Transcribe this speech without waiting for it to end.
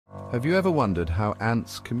Have you ever wondered how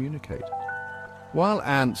ants communicate? While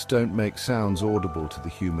ants don't make sounds audible to the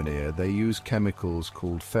human ear, they use chemicals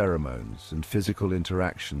called pheromones and physical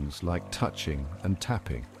interactions like touching and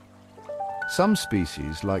tapping. Some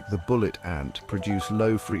species, like the bullet ant, produce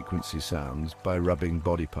low-frequency sounds by rubbing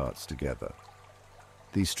body parts together.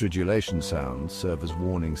 These stridulation sounds serve as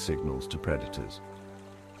warning signals to predators.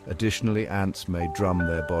 Additionally, ants may drum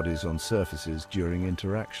their bodies on surfaces during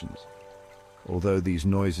interactions. Although these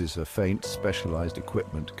noises are faint, specialized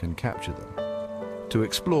equipment can capture them. To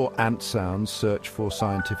explore ant sounds, search for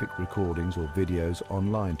scientific recordings or videos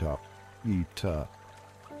online.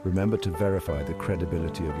 Remember to verify the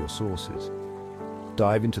credibility of your sources.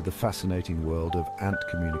 Dive into the fascinating world of ant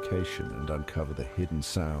communication and uncover the hidden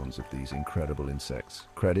sounds of these incredible insects.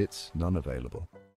 Credits none available.